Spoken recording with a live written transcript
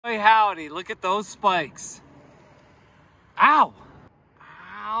Hey, howdy, look at those spikes. Ow!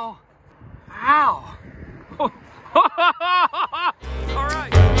 Ow! Ow! All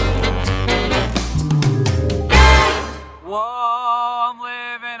right. Whoa, I'm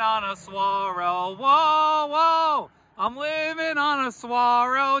living on a saguaro. Whoa, whoa, I'm living on a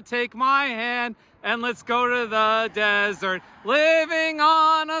saguaro. Take my hand and let's go to the desert. Living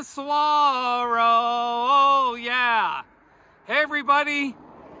on a saguaro. Oh, yeah. Hey, everybody.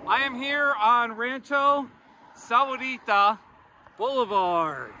 I am here on Rancho Sahuarita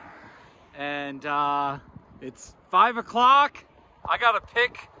Boulevard. And it's 5 o'clock. I gotta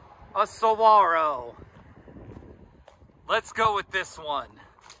pick a saguaro. Let's go with this one.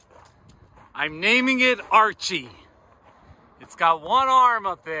 I'm naming it Archie. It's got one arm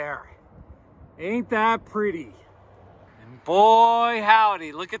up there. Ain't that pretty? And boy,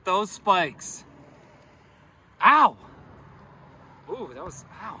 howdy, look at those spikes. Ow! Ooh, that was,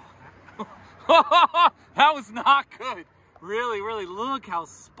 ow. That was not good. Really, really, look how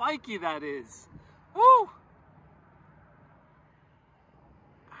spiky that is. Woo!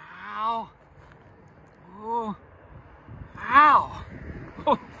 Ow. Ooh. Ow.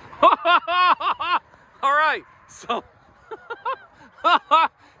 All right, so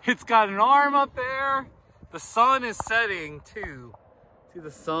it's got an arm up there. The sun is setting too. See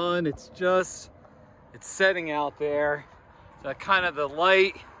the sun, it's setting out there. So kind of the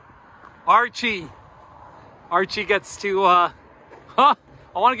light. Archie gets to, I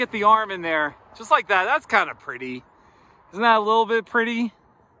want to get the arm in there. Just like that, that's kind of pretty. Isn't that a little bit pretty?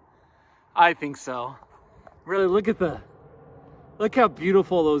 I think so. Really, look how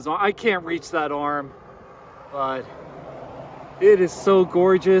beautiful those are. I can't reach that arm, but it is so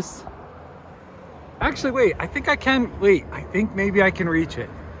gorgeous. Actually, wait, I think I can, wait, I think maybe I can reach it.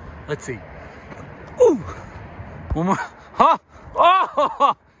 Let's see. Ooh, one more, huh?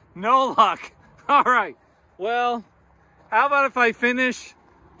 Oh, no luck. All right, well, how about if I finish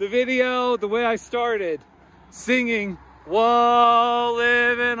the video the way I started, singing, whoa,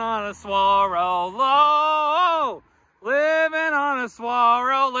 living on a saguaro, low, living on a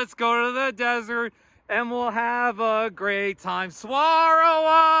saguaro, let's go to the desert and we'll have a great time.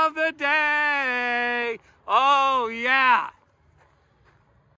 Saguaro of the day, oh yeah.